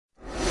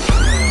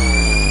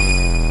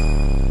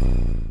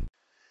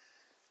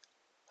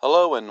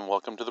Hello and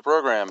welcome to the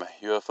program,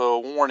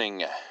 UFO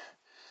Warning.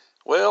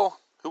 Well,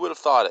 who would have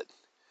thought it?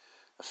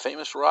 A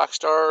famous rock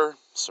star,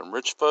 some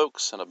rich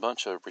folks, and a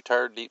bunch of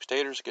retired deep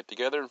staters get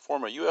together and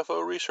form a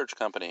UFO research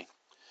company.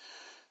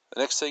 The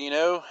next thing you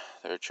know,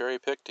 they're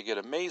cherry-picked to get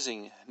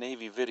amazing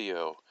Navy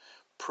video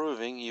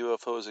proving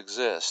UFOs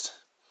exist,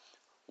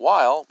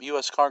 while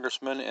U.S.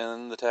 congressmen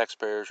and the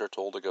taxpayers are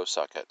told to go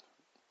suck it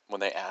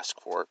when they ask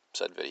for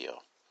said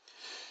video.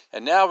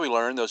 And now we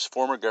learn those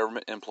former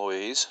government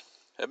employees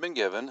have been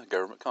given a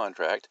government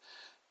contract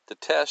to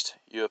test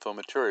UFO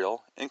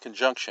material in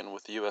conjunction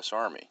with the U.S.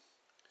 Army.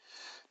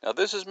 Now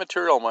this is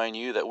material, mind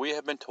you, that we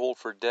have been told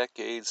for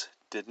decades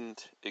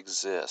didn't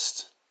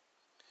exist.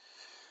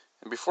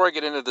 And before I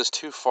get into this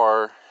too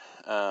far,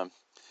 and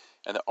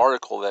the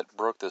article that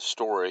broke this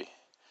story,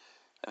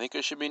 I think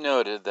it should be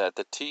noted that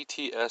the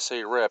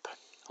TTSA rep,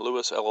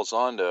 Luis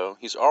Elizondo,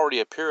 he's already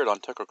appeared on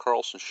Tucker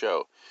Carlson's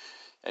show.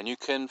 And you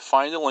can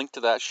find a link to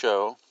that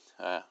show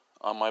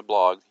on my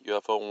blog,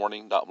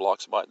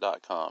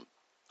 ufowarning.blogspot.com.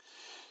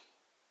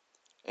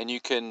 And you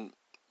can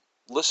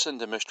listen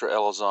to Mr.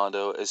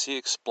 Elizondo as he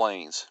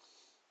explains,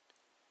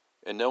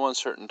 in no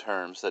uncertain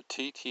terms, that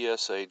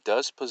TTSA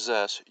does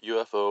possess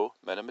UFO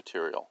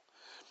metamaterial.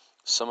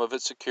 Some of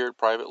it secured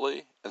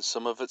privately, and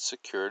some of it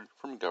secured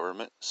from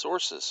government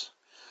sources.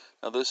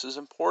 Now this is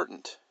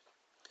important.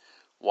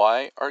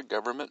 Why are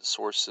government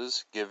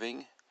sources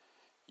giving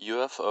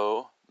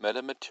UFO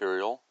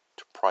metamaterial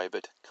to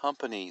private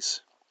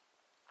companies?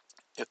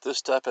 If this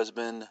stuff has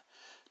been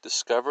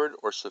discovered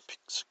or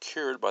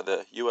secured by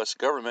the U.S.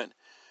 government,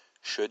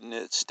 shouldn't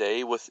it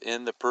stay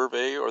within the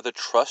purvey or the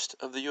trust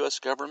of the U.S.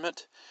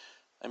 government?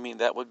 I mean,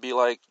 that would be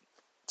like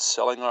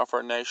selling off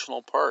our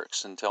national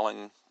parks and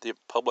telling the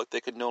public they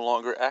could no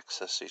longer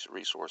access these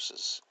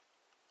resources.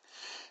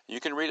 You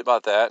can read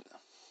about that,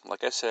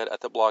 like I said,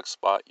 at the blog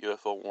spot,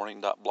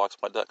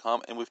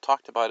 ufowarning.blogspot.com, and we've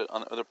talked about it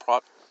on other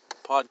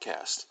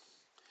podcasts.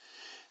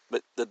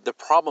 But the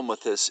problem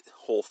with this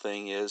whole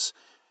thing is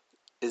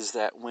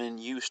that when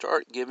you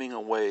start giving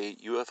away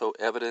UFO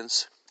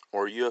evidence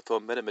or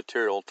UFO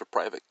metamaterial to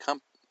private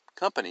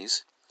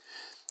companies,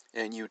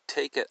 and you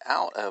take it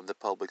out of the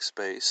public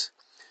space,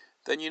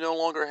 then you no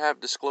longer have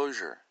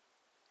disclosure.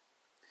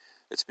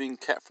 It's being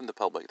kept from the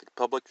public. The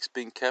public is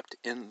being kept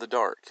in the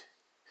dark.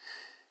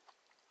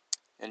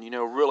 And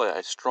really,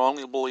 I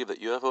strongly believe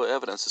that UFO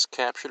evidence is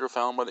captured or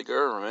found by the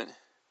government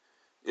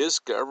is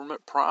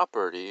government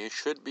property. It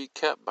should be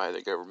kept by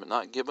the government,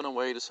 not given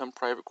away to some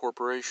private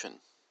corporation.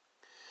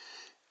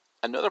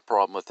 Another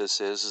problem with this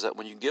is that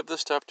when you give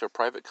this stuff to a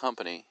private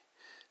company,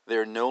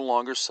 they're no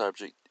longer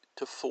subject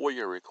to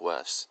FOIA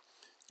requests.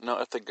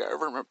 Now, if the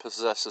government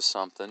possesses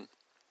something,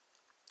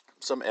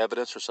 some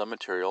evidence or some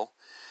material,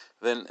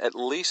 then at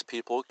least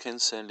people can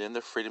send in the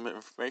Freedom of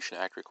Information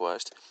Act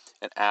request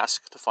and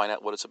ask to find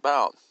out what it's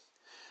about.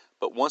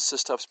 But once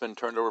this stuff's been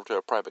turned over to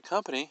a private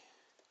company,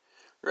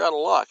 you're out of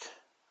luck.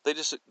 They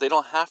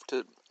don't have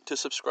to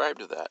subscribe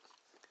to that.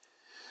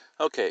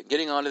 Okay,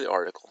 getting on to the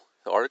article.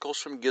 The article's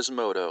from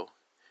Gizmodo.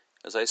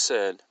 As I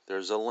said,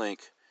 there's a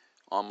link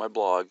on my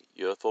blog,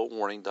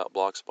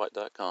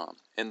 ufowarning.blogspot.com.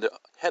 And the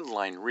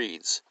headline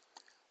reads,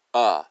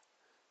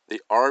 the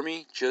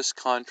Army just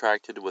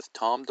contracted with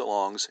Tom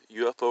DeLonge's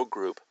UFO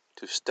group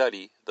to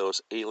study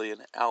those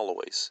alien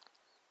alloys.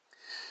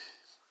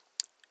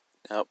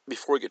 Now,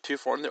 before we get too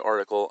far in the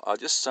article, I'll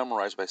just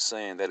summarize by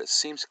saying that it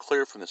seems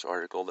clear from this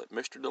article that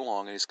Mr.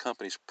 DeLonge and his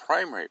company's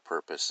primary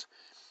purpose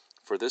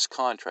for this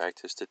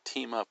contract is to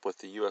team up with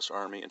the U.S.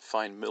 Army and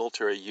find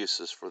military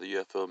uses for the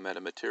UFO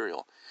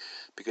metamaterial.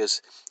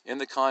 Because in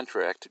the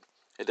contract,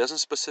 it doesn't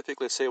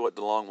specifically say what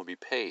DeLonge will be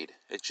paid.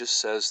 It just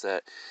says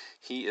that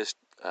he is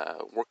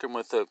working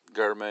with the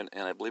government,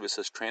 and I believe it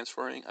says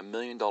transferring $1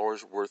 million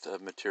worth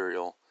of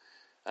material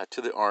to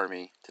the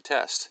Army to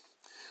test.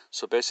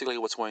 So basically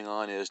what's going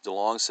on is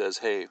DeLonge says,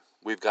 hey,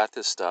 we've got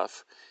this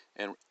stuff,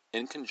 and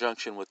in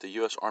conjunction with the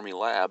U.S. Army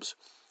labs,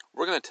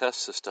 we're going to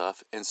test this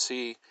stuff and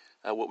see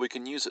what we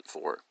can use it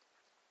for.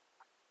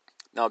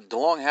 Now,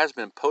 DeLonge has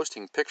been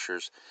posting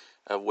pictures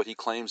of what he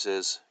claims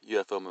is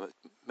UFO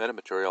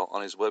metamaterial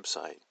on his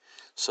website.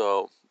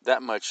 So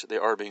that much they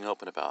are being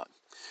open about.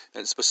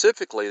 And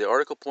specifically, the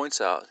article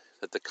points out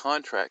that the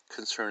contract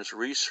concerns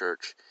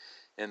research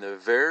in the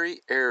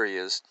very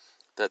areas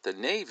that the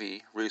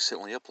Navy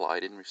recently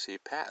applied and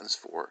received patents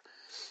for.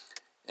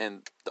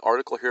 And the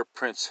article here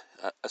prints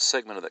a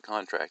segment of that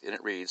contract, and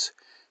it reads,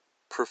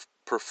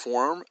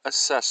 perform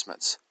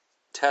assessments,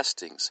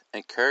 testings,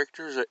 and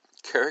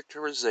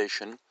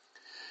characterization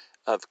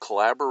of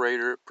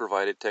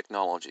collaborator-provided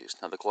technologies.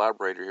 Now, the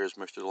collaborator here is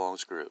Mr.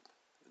 DeLonge's group,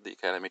 the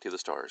Academy to the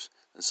Stars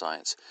in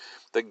Science.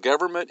 The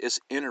government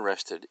is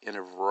interested in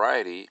a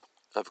variety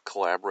of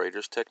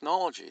collaborators'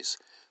 technologies,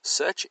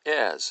 such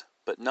as,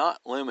 but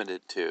not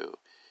limited to,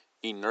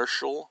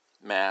 inertial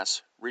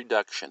mass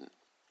reduction,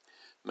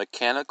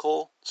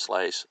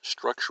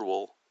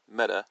 mechanical/structural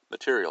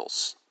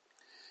metamaterials,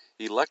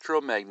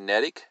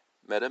 electromagnetic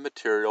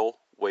metamaterial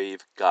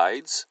wave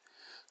guides,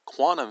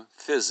 quantum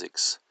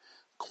physics,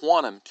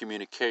 quantum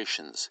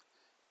communications,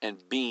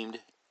 and beamed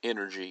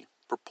energy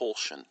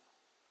propulsion.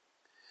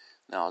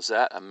 Now, is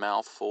that a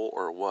mouthful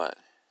or what?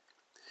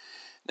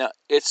 Now,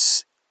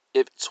 it's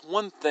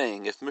one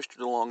thing if Mr.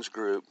 DeLong's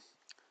group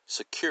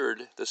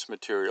secured this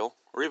material,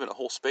 or even a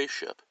whole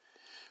spaceship,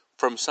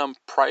 from some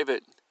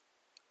private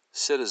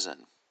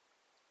citizen.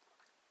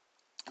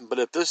 But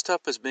if this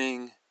stuff is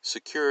being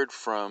secured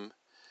from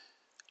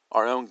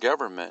our own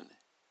government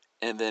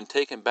and then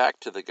taken back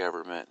to the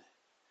government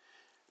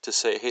to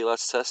say, hey,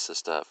 let's test this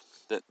stuff,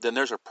 then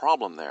there's a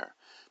problem there.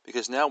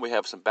 Because now we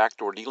have some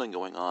backdoor dealing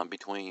going on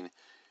between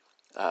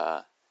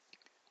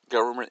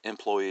government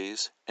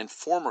employees and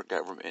former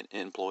government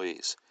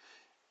employees.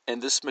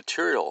 And this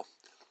material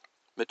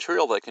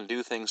that can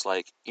do things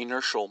like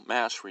inertial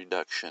mass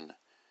reduction,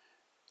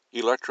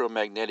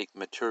 electromagnetic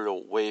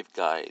material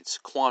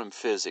waveguides, quantum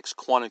physics,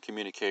 quantum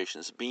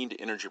communications, beamed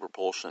energy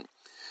propulsion,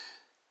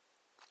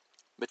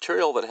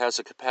 material that has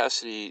a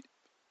capacity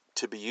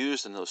to be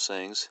used in those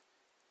things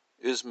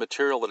is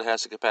material that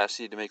has the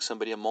capacity to make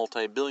somebody a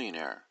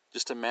multi-billionaire.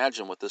 Just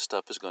imagine what this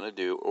stuff is going to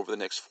do over the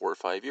next 4 or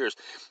 5 years.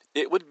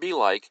 It would be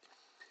like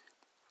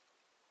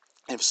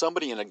if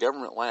somebody in a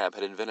government lab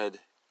had invented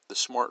the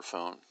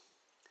smartphone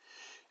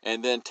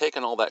and then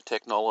taken all that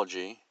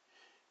technology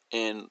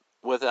and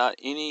without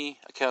any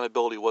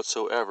accountability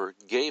whatsoever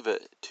gave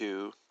it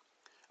to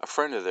a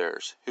friend of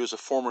theirs who was a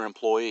former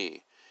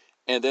employee.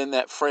 And then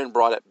that friend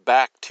brought it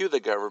back to the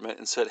government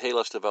and said, hey,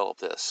 let's develop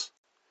this.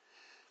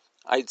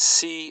 I'd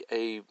see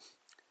a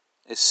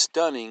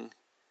stunning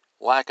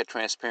lack of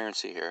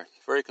transparency here.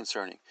 Very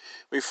concerning.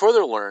 We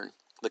further learn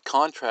the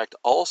contract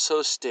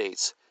also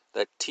states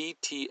that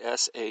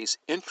TTSA's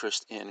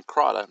interest in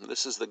CRADA,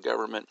 this is the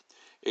government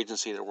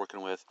agency they're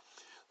working with,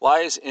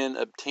 lies in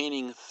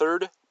obtaining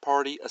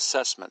third-party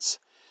assessments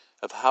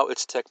of how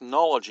its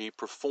technology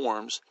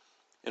performs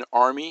in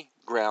Army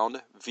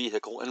ground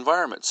vehicle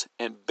environments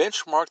and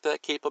benchmark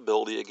that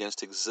capability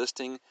against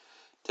existing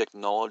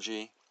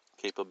technology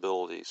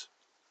capabilities.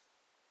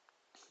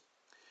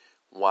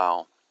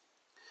 Wow.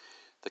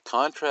 The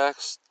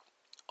contract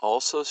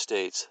also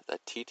states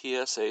that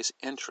TTSA's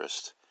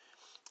interest,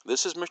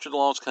 this is Mr.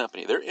 DeLong's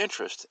company, their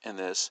interest in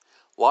this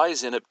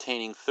lies in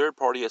obtaining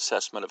third-party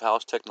assessment of how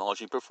its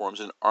technology performs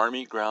in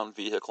Army ground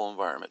vehicle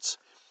environments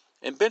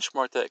and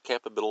benchmark that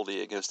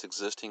capability against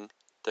existing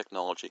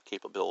technology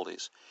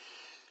capabilities.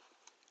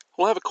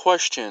 We'll have a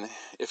question.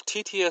 If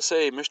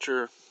TTSA,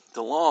 Mr.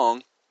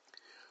 DeLong,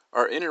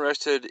 are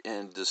interested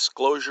in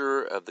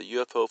disclosure of the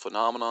UFO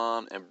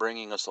phenomenon and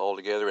bringing us all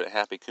together in a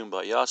happy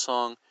kumbaya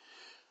song,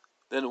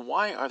 then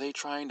why are they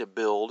trying to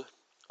build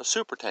a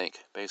super tank,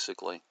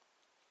 basically?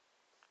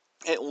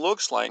 It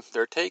looks like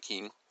they're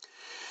taking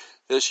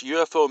this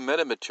UFO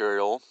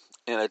metamaterial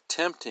and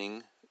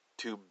attempting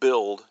to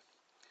build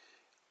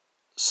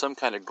some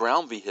kind of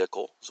ground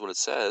vehicle, is what it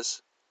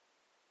says,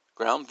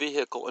 ground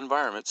vehicle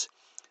environments,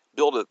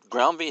 build a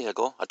ground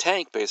vehicle, a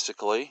tank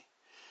basically,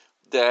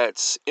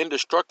 that's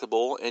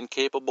indestructible and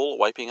capable of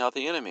wiping out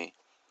the enemy.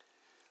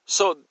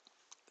 So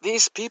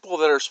these people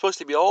that are supposed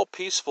to be all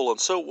peaceful and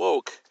so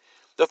woke,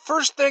 the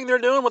first thing they're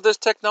doing with this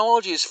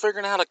technology is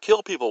figuring out how to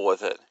kill people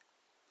with it.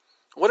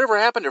 Whatever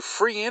happened to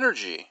free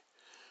energy?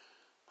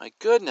 My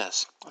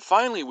goodness.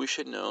 Finally, we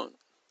should know,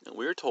 and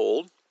we're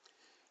told,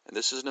 and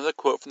this is another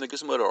quote from the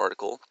Gizmodo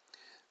article,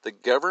 the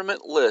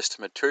government lists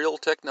material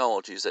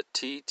technologies that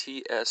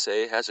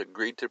TTSA has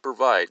agreed to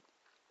provide.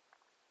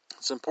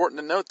 It's important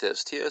to note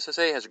this.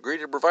 TSSA has agreed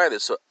to provide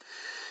this, so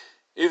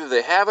either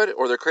they have it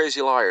or they're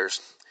crazy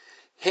liars.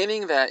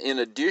 Hinting that in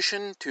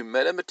addition to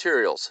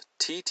metamaterials,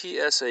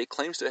 TTSA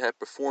claims to have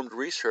performed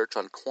research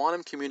on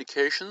quantum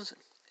communications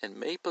and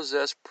may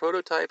possess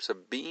prototypes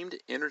of beamed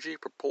energy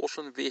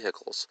propulsion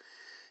vehicles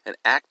and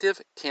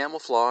active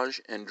camouflage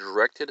and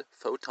directed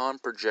photon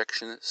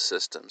projection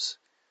systems.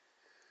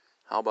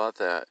 How about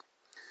that?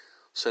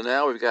 So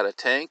now we've got a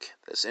tank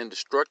that's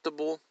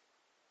indestructible,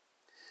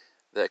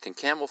 that can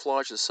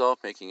camouflage itself,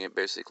 making it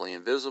basically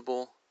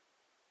invisible,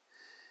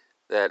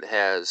 that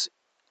has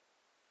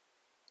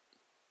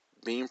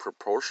beam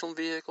propulsion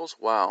vehicles.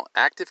 Wow.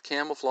 Active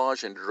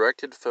camouflage and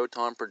directed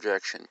photon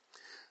projection.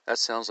 That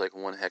sounds like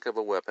one heck of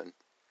a weapon.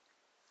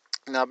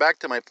 Now back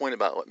to my point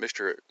about what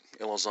Mr.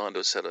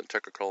 Elizondo said on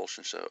Tucker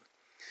Carlson show.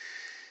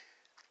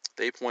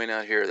 They point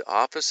out here the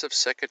Office of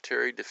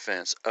Secretary of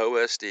Defense,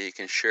 OSD,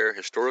 can share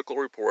historical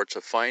reports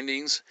of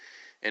findings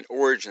and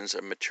origins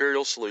of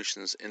material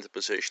solutions in the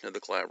possession of the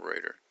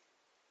collaborator.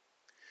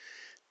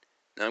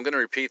 Now I'm going to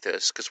repeat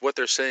this because what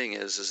they're saying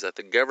is that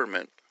the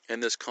government in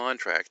this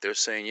contract, they're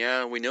saying,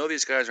 yeah, we know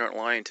these guys aren't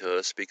lying to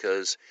us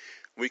because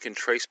we can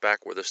trace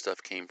back where this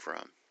stuff came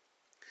from.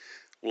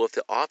 Well, if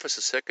the Office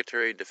of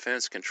Secretary of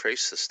Defense can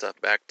trace this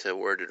stuff back to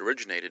where it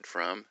originated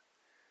from,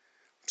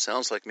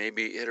 sounds like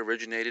maybe it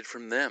originated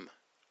from them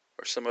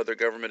or some other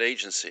government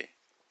agency.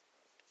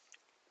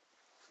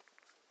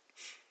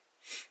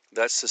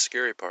 That's the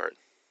scary part.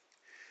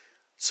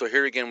 So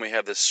here again we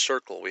have this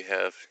circle. We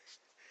have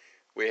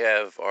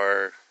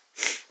our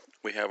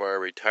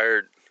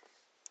retired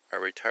are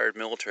retired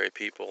military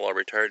people, are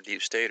retired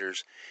deep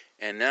staters,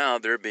 and now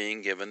they're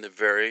being given the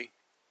very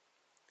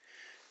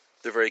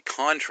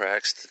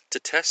contracts to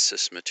test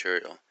this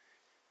material.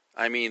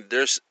 I mean,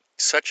 there's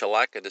such a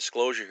lack of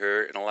disclosure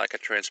here and a lack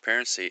of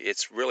transparency.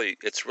 It's really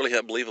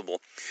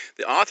unbelievable.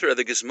 The author of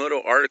the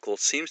Gizmodo article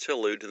seems to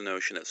allude to the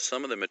notion that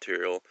some of the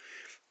material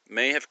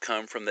may have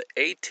come from the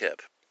AATIP,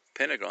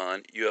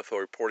 Pentagon UFO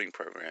Reporting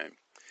Program.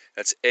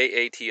 That's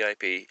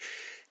AATIP.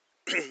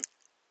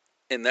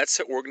 And that's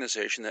the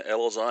organization that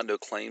Elizondo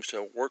claims to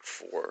have worked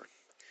for.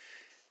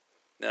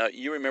 Now,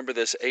 you remember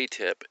this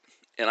AATIP,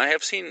 and I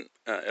have seen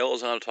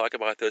Elizondo talk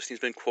about this. He's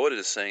been quoted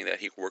as saying that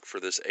he worked for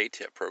this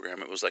AATIP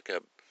program. It was like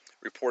a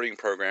reporting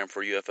program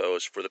for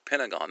UFOs for the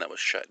Pentagon that was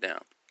shut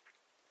down.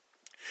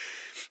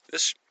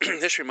 This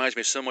reminds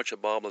me so much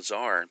of Bob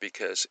Lazar,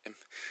 because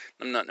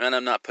I'm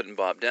not putting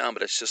Bob down,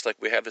 but it's just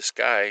like we have this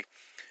guy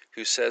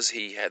who says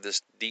he had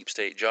this deep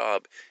state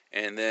job,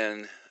 and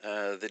then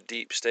the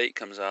deep state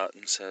comes out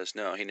and says,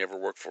 no, he never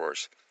worked for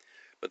us.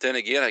 But then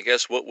again, I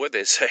guess what would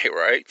they say,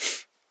 right?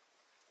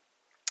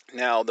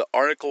 Now, the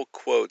article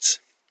quotes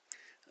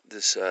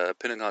this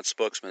Pentagon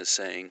spokesman as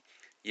saying,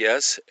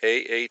 yes,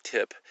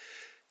 AATIP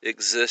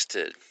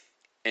existed,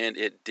 and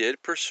it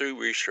did pursue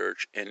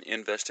research and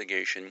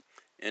investigation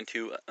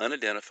into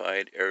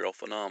unidentified aerial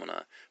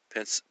phenomena,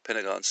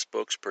 Pentagon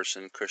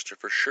spokesperson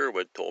Christopher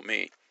Sherwood told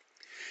me.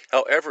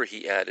 However,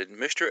 he added,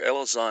 Mr.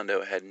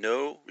 Elizondo had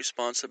no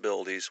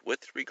responsibilities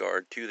with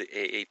regard to the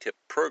AATIP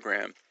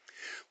program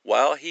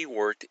while he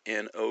worked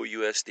in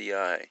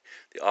OUSDI,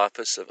 the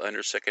Office of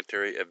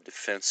Undersecretary of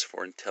Defense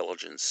for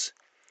Intelligence,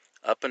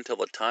 up until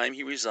the time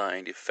he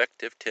resigned,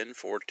 effective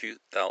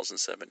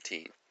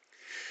 10/4/2017.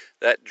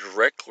 That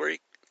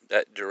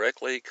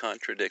directly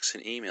contradicts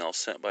an email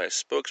sent by a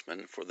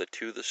spokesman for the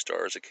To the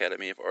Stars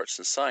Academy of Arts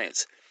and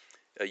Science,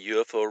 a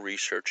UFO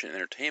research and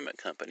entertainment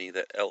company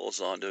that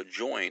Elizondo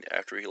joined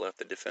after he left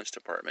the Defense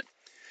Department.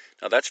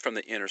 Now, that's from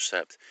The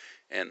Intercept,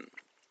 and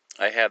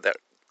I have that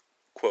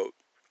quote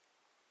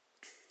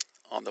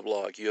on the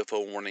blog,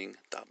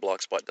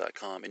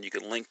 ufowarning.blogspot.com, and you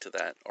can link to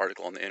that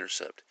article on The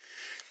Intercept.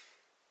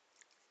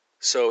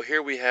 So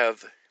here we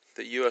have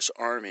the U.S.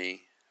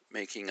 Army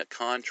making a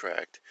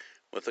contract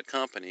with a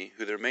company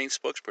who their main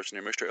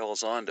spokesperson, Mr.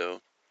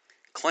 Elizondo,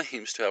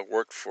 claims to have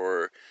worked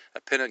for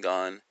a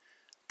Pentagon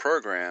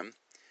program,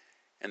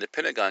 and the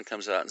Pentagon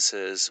comes out and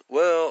says,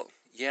 well,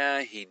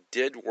 yeah, he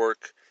did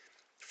work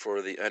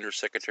for the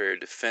Undersecretary of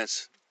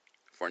Defense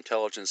for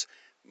Intelligence,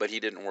 but he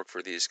didn't work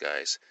for these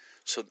guys.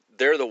 So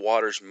there the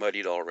water's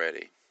muddied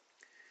already.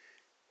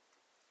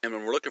 And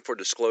when we're looking for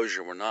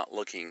disclosure, we're not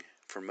looking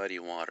for muddy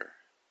water.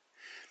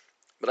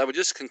 But I would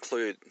just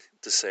conclude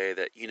to say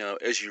that,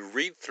 as you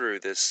read through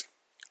this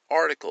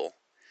article,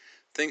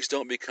 things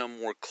don't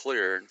become more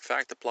clear. In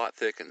fact, the plot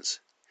thickens.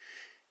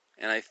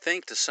 And I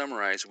think, to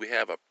summarize, we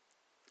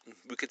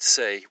could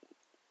say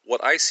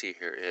what I see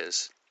here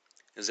is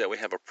that we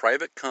have a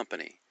private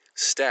company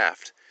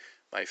staffed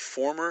by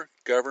former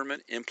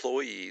government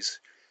employees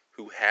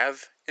who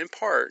have, in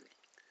part,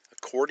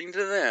 according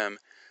to them,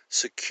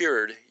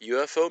 secured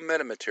UFO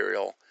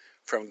metamaterial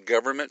from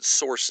government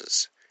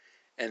sources,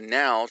 and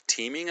now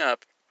teaming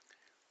up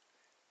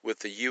with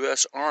the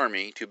U.S.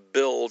 Army to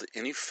build,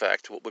 in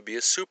effect, what would be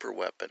a super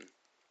weapon.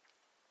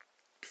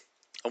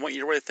 I want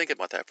you to really think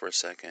about that for a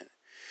second.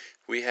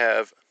 We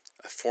have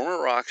a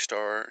former rock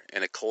star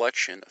and a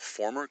collection of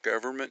former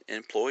government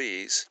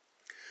employees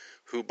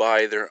who,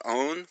 by their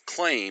own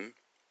claim,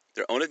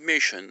 their own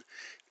admission,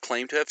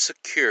 claim to have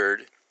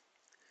secured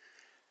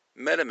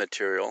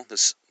metamaterial,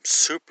 this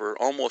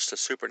almost a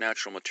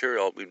supernatural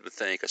material, we would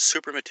think, a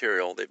super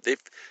material.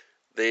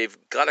 They've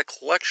got a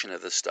collection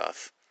of this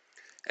stuff,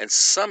 and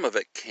some of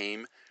it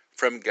came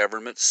from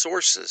government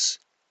sources.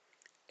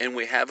 And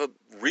we have a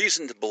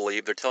reason to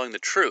believe they're telling the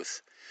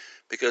truth,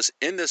 because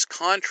in this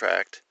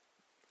contract,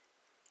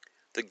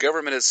 the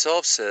government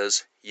itself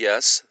says,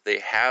 yes, they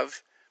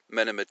have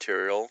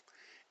metamaterial,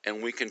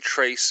 and we can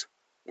trace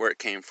where it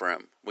came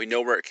from. We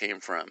know where it came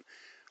from.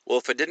 Well,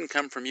 if it didn't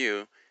come from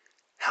you,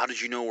 how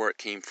did you know where it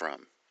came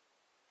from?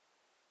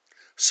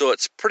 So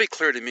it's pretty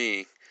clear to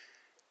me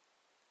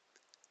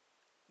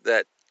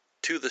that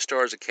To the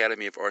Stars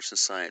Academy of Arts and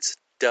Science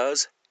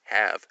does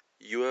have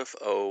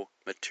UFO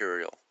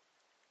material,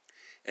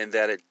 and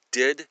that it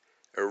did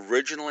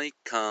originally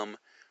come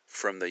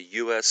from the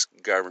U.S.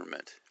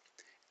 government.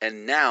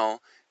 And now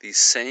these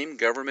same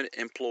government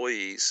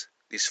employees,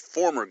 these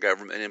former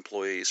government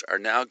employees, are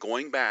now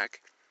going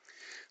back.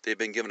 They've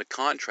been given a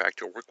contract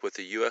to work with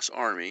the U.S.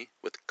 Army,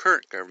 with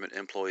current government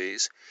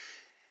employees,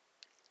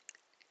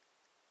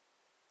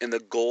 and the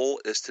goal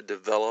is to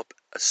develop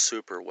a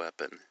super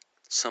weapon,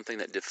 something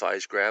that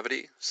defies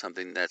gravity,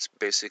 something that's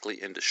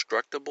basically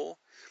indestructible,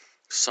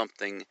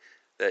 something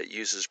that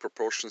uses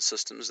propulsion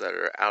systems that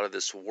are out of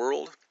this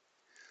world,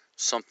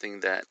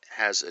 something that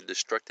has a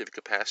destructive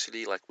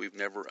capacity like we've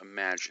never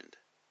imagined.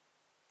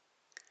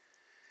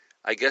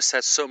 I guess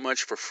that's so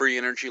much for free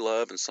energy,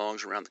 love, and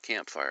songs around the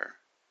campfire.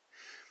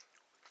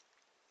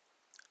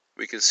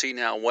 We can see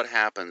now what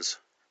happens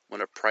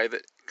when a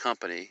private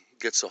company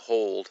gets a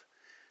hold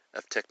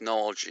of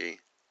technology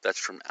that's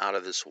from out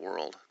of this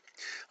world.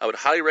 I would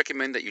highly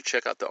recommend that you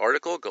check out the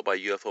article. Go by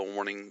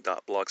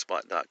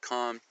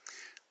ufowarning.blogspot.com.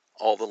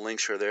 All the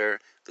links are there.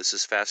 This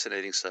is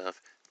fascinating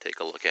stuff. Take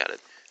a look at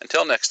it.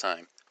 Until next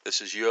time,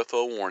 this is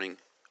UFO Warning,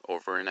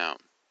 over and out.